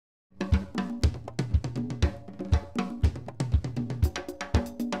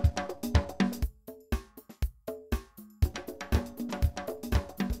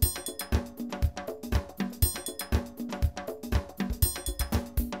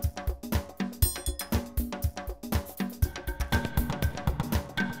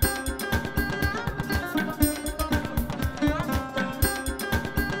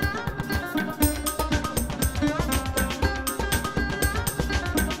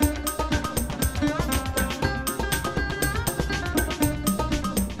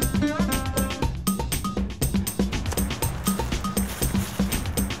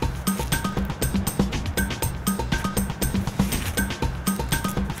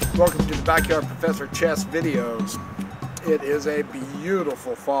Welcome to the Backyard Professor Chess videos. It is a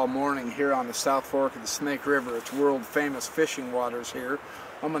beautiful fall morning here on the South Fork of the Snake River. It's world famous fishing waters here.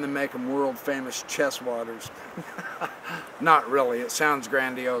 I'm going to make them world famous chess waters. Not really, it sounds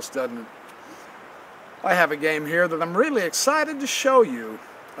grandiose, doesn't it? I have a game here that I'm really excited to show you.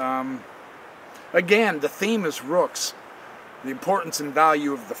 Again, the theme is Rooks, the importance and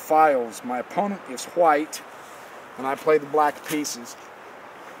value of the files. My opponent is white, and I play the black pieces.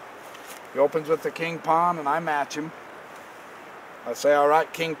 He opens with the king pawn, and I match him. I say, all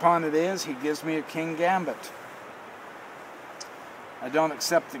right, king pawn it is. He gives me a king gambit. I don't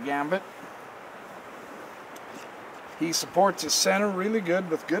accept the gambit. He supports his center really good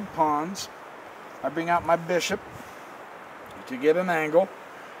with good pawns. I bring out my bishop to get an angle,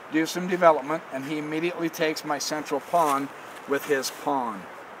 do some development, and he immediately takes my central pawn with his pawn.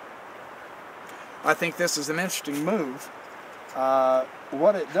 I think this is an interesting move.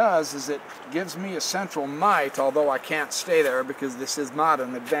 What it does is it gives me a central knight, although I can't stay there because this is not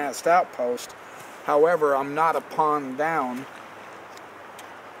an advanced outpost. However, I'm not a pawn down.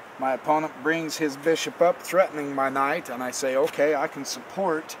 My opponent brings his bishop up, threatening my knight, and I say, okay, I can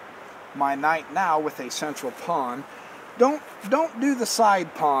support my knight now with a central pawn. Don't do the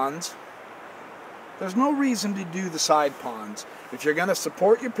side pawns. There's no reason to do the side pawns. If you're going to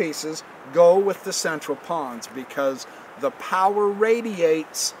support your pieces, go with the central pawns because the power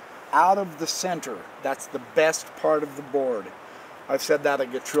radiates out of the center. That's the best part of the board. I've said that a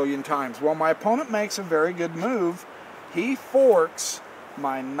gajillion times. Well, my opponent makes a very good move. He forks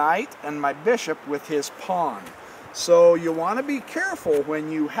my knight and my bishop with his pawn. So you want to be careful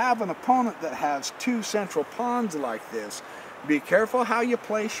when you have an opponent that has two central pawns like this. Be careful how you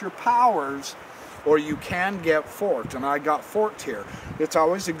place your powers, or you can get forked, and I got forked here. It's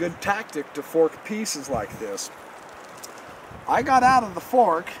always a good tactic to fork pieces like this. I got out of the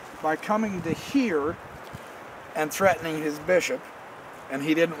fork by coming to here and threatening his bishop, and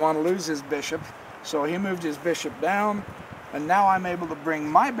he didn't want to lose his bishop, so he moved his bishop down, and now I'm able to bring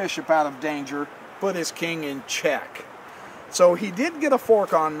my bishop out of danger, put his king in check. So he did get a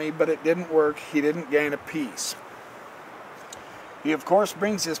fork on me, but it didn't work. He didn't gain a piece. He, of course,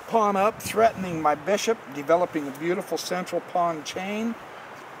 brings his pawn up, threatening my bishop, developing a beautiful central pawn chain.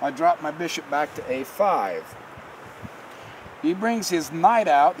 I drop my bishop back to a5. He brings his knight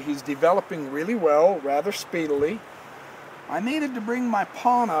out. He's developing really well, rather speedily. I needed to bring my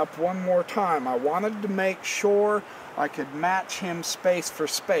pawn up one more time. I wanted to make sure I could match him space for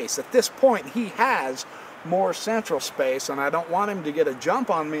space. At this point, he has more central space, and I don't want him to get a jump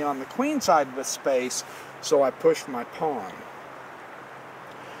on me on the queen side with space, so I pushed my pawn.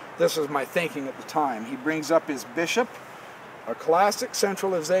 This was my thinking at the time. He brings up his bishop, a classic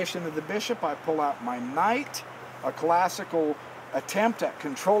centralization of the bishop. I pull out my knight, a classical attempt at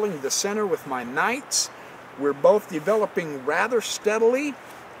controlling the center with my knights. We're both developing rather steadily.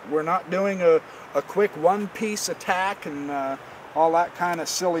 We're not doing a quick one-piece attack and all that kind of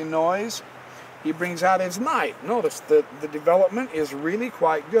silly noise. He brings out his knight. Notice that the development is really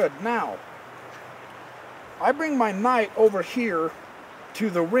quite good. Now, I bring my knight over here to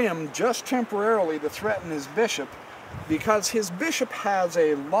the rim just temporarily to threaten his bishop, because his bishop has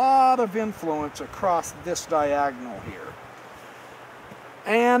a lot of influence across this diagonal here.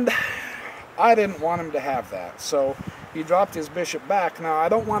 And I didn't want him to have that, so he dropped his bishop back. Now, I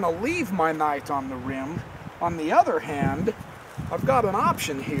don't want to leave my knight on the rim. On the other hand, I've got an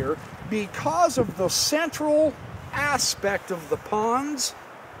option here. Because of the central aspect of the pawns,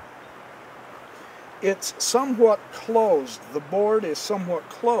 it's somewhat closed. The board is somewhat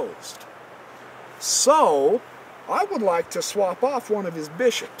closed. So, I would like to swap off one of his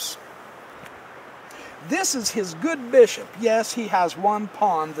bishops. This is his good bishop. Yes, he has one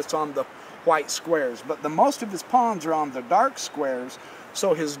pawn that's on the white squares, but the most of his pawns are on the dark squares,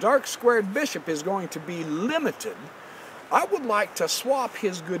 so his dark squared bishop is going to be limited. I would like to swap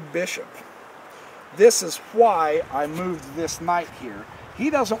his good bishop. This is why I moved this knight here. He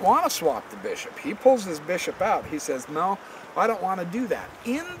doesn't want to swap the bishop. He pulls his bishop out. He says, no, I don't want to do that.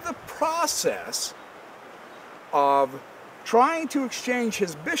 In the process of trying to exchange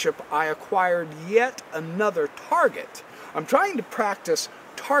his bishop, I acquired yet another target. I'm trying to practice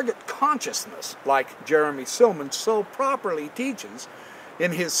target consciousness, like Jeremy Silman so properly teaches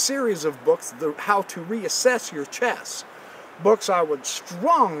in his series of books, How to Reassess Your Chess. Books I would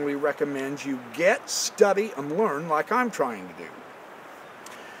strongly recommend you get, study, and learn like I'm trying to do.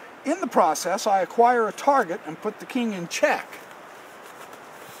 In the process, I acquire a target and put the king in check.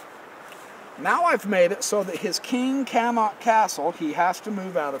 Now I've made it so that his king cannot castle. He has to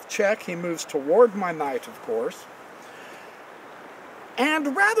move out of check. He moves toward my knight, of course.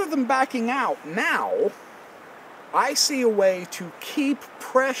 And rather than backing out now, I see a way to keep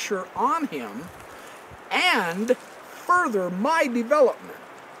pressure on him and further my development.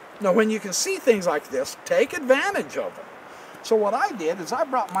 Now, when you can see things like this, take advantage of them. So what I did is I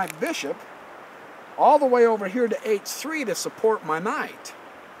brought my bishop all the way over here to h3 to support my knight.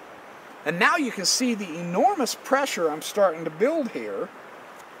 And now you can see the enormous pressure I'm starting to build here.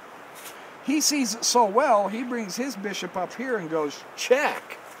 He sees it so well, he brings his bishop up here and goes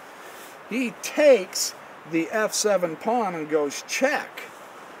check. He takes the f7 pawn and goes check.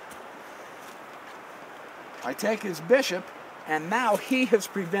 I take his bishop, and now he has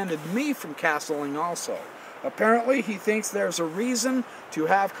prevented me from castling also. Apparently he thinks there's a reason to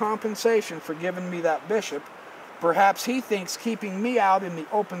have compensation for giving me that bishop. Perhaps he thinks keeping me out in the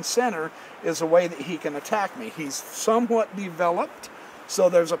open center is a way that he can attack me. He's somewhat developed, so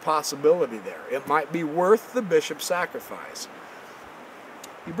there's a possibility there. It might be worth the bishop sacrifice.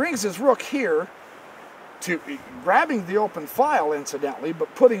 He brings his rook here, to grabbing the open file incidentally,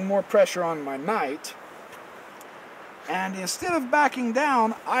 but putting more pressure on my knight. And instead of backing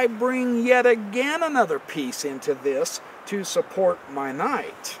down, I bring yet again another piece into this to support my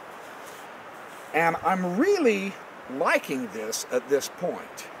knight. And I'm really liking this at this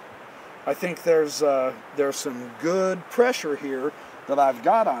point. I think there's some good pressure here that I've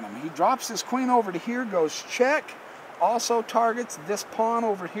got on him. He drops his queen over to here, goes check, also targets this pawn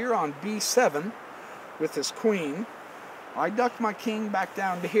over here on b7 with his queen. I duck my king back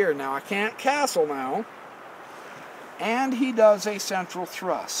down to here. Now I can't castle now. And he does a central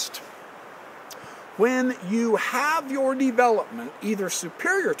thrust. When you have your development either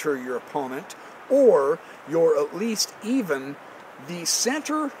superior to your opponent or you're at least even, the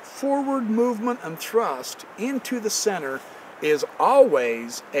center forward movement and thrust into the center is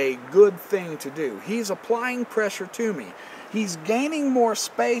always a good thing to do. He's applying pressure to me. He's gaining more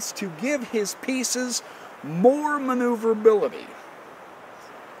space to give his pieces more maneuverability.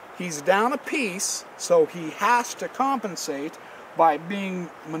 He's down a piece, so he has to compensate by being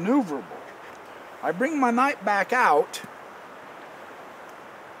maneuverable. I bring my knight back out.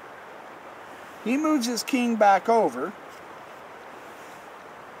 He moves his king back over.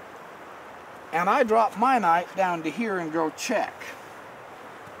 And I drop my knight down to here and go check.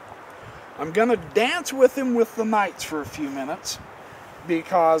 I'm going to dance with him with the knights for a few minutes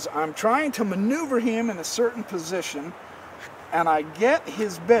because I'm trying to maneuver him in a certain position, and I get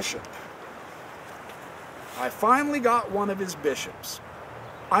his bishop. I finally got one of his bishops.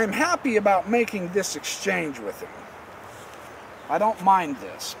 I'm happy about making this exchange with him. I don't mind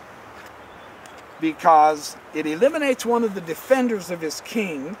this because it eliminates one of the defenders of his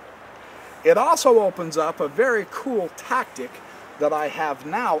king. It also opens up a very cool tactic that I have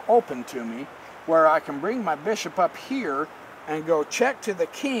now open to me, where I can bring my bishop up here and go check to the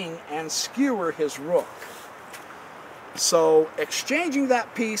king and skewer his rook. So exchanging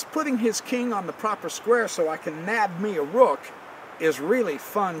that piece, putting his king on the proper square so I can nab me a rook, is really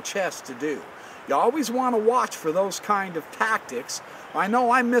fun chess to do. You always want to watch for those kind of tactics. I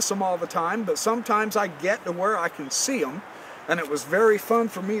know I miss them all the time, but sometimes I get to where I can see them. And it was very fun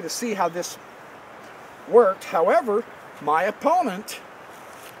for me to see how this worked. However, my opponent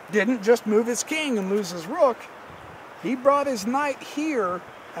didn't just move his king and lose his rook. He brought his knight here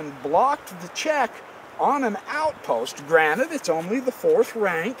and blocked the check on an outpost. Granted, it's only the 4th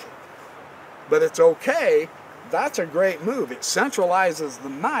rank, but it's okay. That's a great move. It centralizes the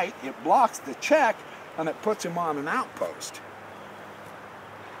knight, it blocks the check, and it puts him on an outpost.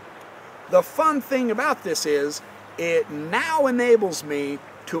 The fun thing about this is, it now enables me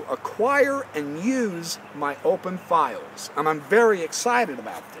to acquire and use my open files. And I'm very excited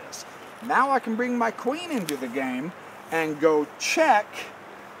about this. Now I can bring my queen into the game and go check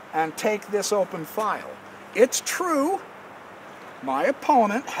and take this open file. It's true, my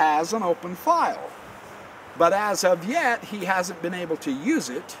opponent has an open file. But as of yet, he hasn't been able to use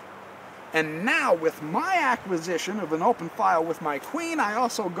it. And now with my acquisition of an open file with my queen, I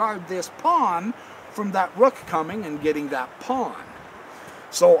also guard this pawn from that rook coming and getting that pawn.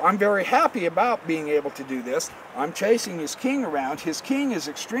 So I'm very happy about being able to do this. I'm chasing his king around. His king is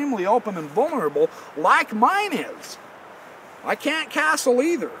extremely open and vulnerable, like mine is. I can't castle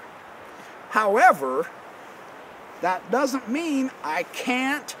either. However, that doesn't mean I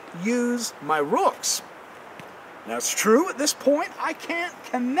can't use my rooks. Now it's true at this point I can't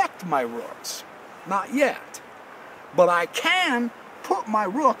connect my rooks. Not yet. But I can put my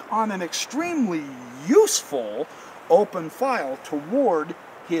rook on an extremely useful open file toward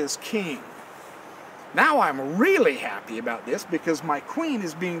his king. Now I'm really happy about this because my queen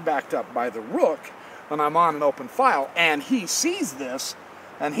is being backed up by the rook, and I'm on an open file, and he sees this,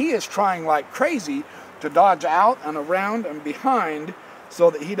 and he is trying like crazy to dodge out and around and behind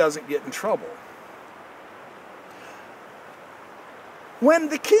so that he doesn't get in trouble. When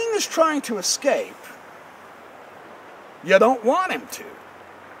the king is trying to escape, you don't want him to.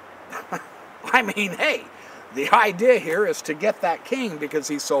 I mean, hey, the idea here is to get that king because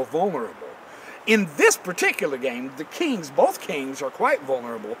he's so vulnerable. In this particular game, both kings are quite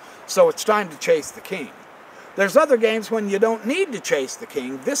vulnerable, so it's time to chase the king. There's other games when you don't need to chase the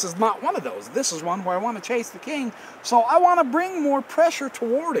king. This is not one of those. This is one where I want to chase the king, so I want to bring more pressure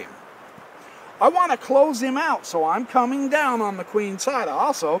toward him. I want to close him out, so I'm coming down on the queen's side. I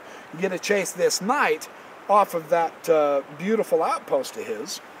also get to chase this knight off of that beautiful outpost of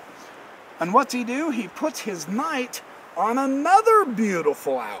his. And what's he do? He puts his knight on another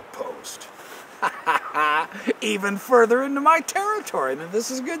beautiful outpost. Even further into my territory. Now, this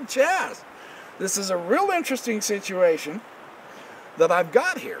is good chess. This is a real interesting situation that I've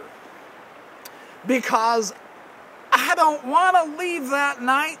got here. Because I don't want to leave that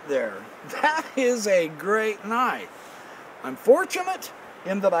knight there. That is a great knight. I'm fortunate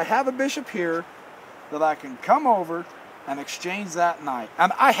in that I have a bishop here that I can come over and exchange that knight.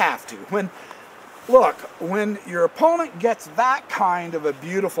 And I have to. When your opponent gets that kind of a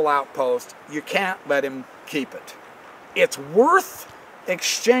beautiful outpost, you can't let him keep it. It's worth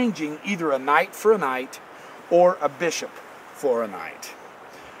exchanging either a knight for a knight or a bishop for a knight.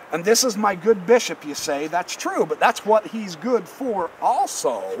 And this is my good bishop, you say. That's true, but that's what he's good for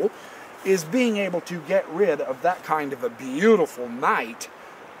also, is being able to get rid of that kind of a beautiful knight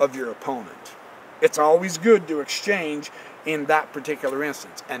of your opponent. It's always good to exchange in that particular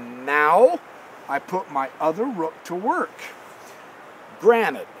instance. And now I put my other rook to work.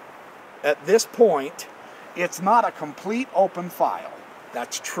 Granted, at this point, it's not a complete open file.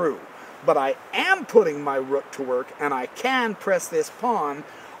 That's true. But I am putting my rook to work, and I can press this pawn.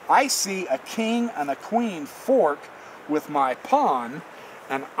 I see a king and a queen fork with my pawn,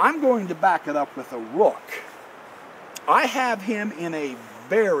 and I'm going to back it up with a rook. I have him in a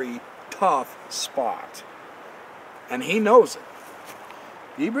very tough spot, and he knows it.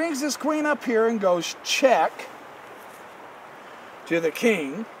 He brings his queen up here and goes check to the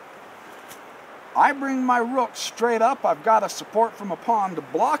king. I bring my rook straight up. I've got a support from a pawn to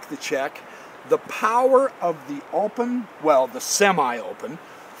block the check. The power of the open, well, the semi-open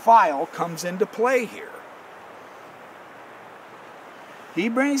file comes into play here. He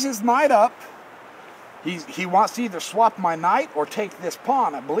brings his knight up. He wants to either swap my knight or take this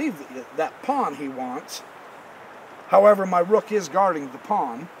pawn. I believe that pawn he wants. However, my rook is guarding the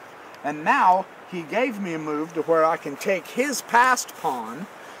pawn. And now he gave me a move to where I can take his passed pawn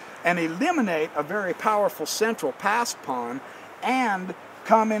and eliminate a very powerful central passed pawn and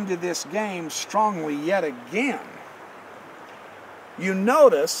come into this game strongly yet again. You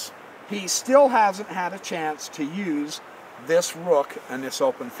notice he still hasn't had a chance to use this rook and this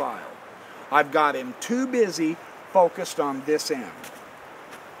open file. I've got him too busy focused on this end.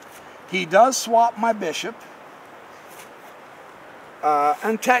 He does swap my bishop,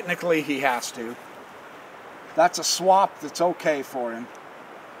 and technically he has to. That's a swap that's okay for him,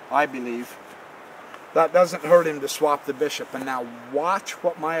 I believe. That doesn't hurt him to swap the bishop. And now watch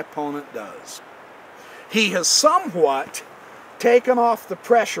what my opponent does. He has somewhat taken off the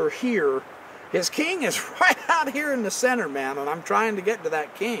pressure here. His king is right out here in the center, man, and I'm trying to get to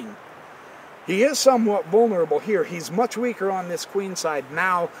that king. He is somewhat vulnerable here. He's much weaker on this queen side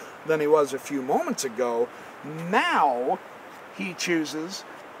now than he was a few moments ago. Now he chooses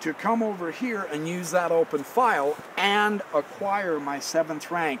to come over here and use that open file and acquire my 7th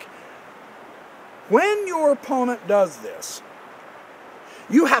rank. When your opponent does this,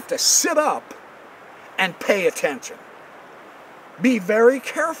 you have to sit up and pay attention. Be very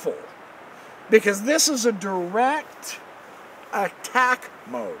careful, because this is a direct attack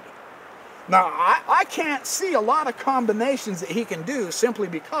mode. Now, I can't see a lot of combinations that he can do simply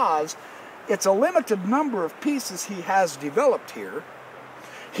because it's a limited number of pieces he has developed here.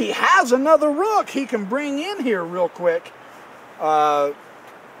 He has another rook he can bring in here real quick, so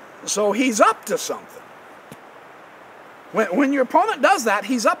he's up to something. When your opponent does that,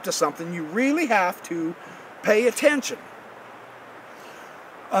 he's up to something. You really have to pay attention.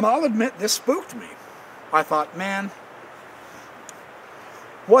 And I'll admit, this spooked me. I thought, man,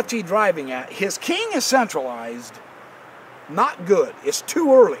 what's he driving at? His king is centralized. Not good. It's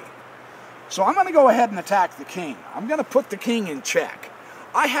too early. So I'm going to go ahead and attack the king. I'm going to put the king in check.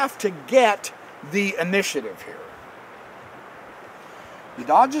 I have to get the initiative here. He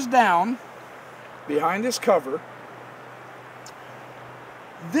dodges down behind his cover.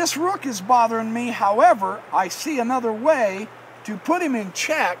 This rook is bothering me. However, I see another way to put him in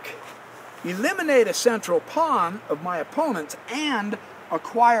check, eliminate a central pawn of my opponent's, and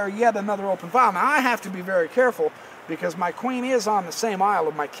acquire yet another open file. Now, I have to be very careful because my queen is on the same isle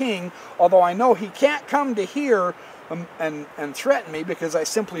of my king, although I know he can't come to here and threaten me because I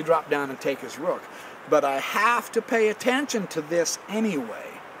simply drop down and take his rook. But I have to pay attention to this anyway.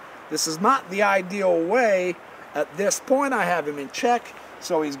 This is not the ideal way. At this point, I have him in check,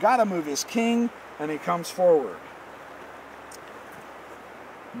 so he's got to move his king, and he comes forward.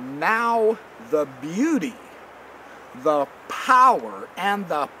 Now the beauty, the power, and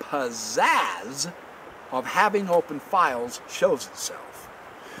the pizzazz of having open files shows itself.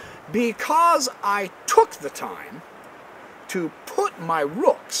 Because I took the time to put my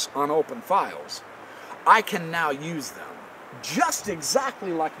rooks on open files, I can now use them just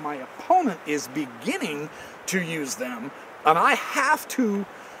exactly like my opponent is beginning to use them, and I have to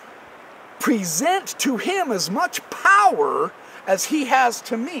present to him as much power as he has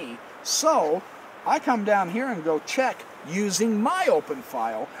to me. So I come down here and go check using my open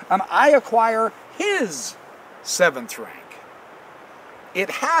file, and I acquire his 7th rank. It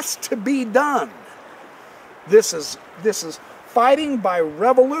has to be done. This is fighting by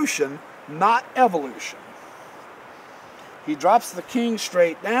revolution, not evolution. He drops the king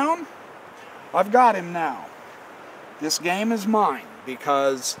straight down. I've got him now. This game is mine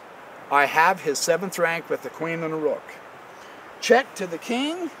because I have his 7th rank with the queen and a rook. Check to the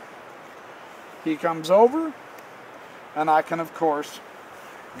king. He comes over, and I can, of course,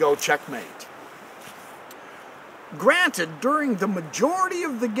 go checkmate. Granted, during the majority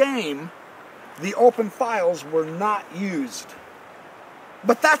of the game, the open files were not used.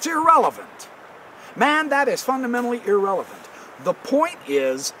 But that's irrelevant. Man, that is fundamentally irrelevant. The point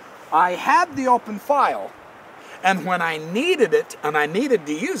is, I had the open file, and when I needed it, and I needed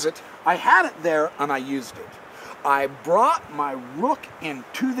to use it, I had it there, and I used it. I brought my rook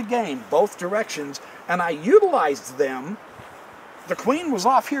into the game, both directions, and I utilized them. The queen was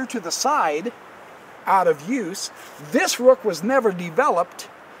off here to the side, out of use. This rook was never developed,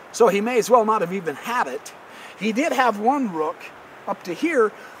 so he may as well not have even had it. He did have one rook up to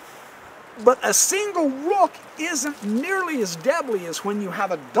here, but a single rook isn't nearly as deadly as when you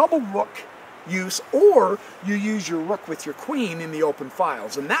have a double rook use, or you use your rook with your queen in the open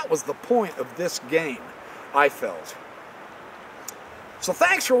files. And that was the point of this game, I felt. So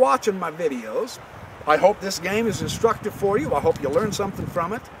thanks for watching my videos. I hope this game is instructive for you. I hope you learned something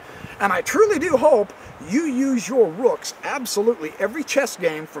from it. And I truly do hope you use your rooks absolutely every chess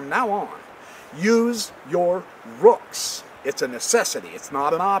game from now on. Use your rooks. It's a necessity. It's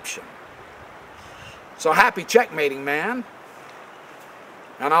not an option. So happy checkmating, man.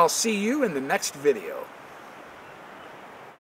 And I'll see you in the next video.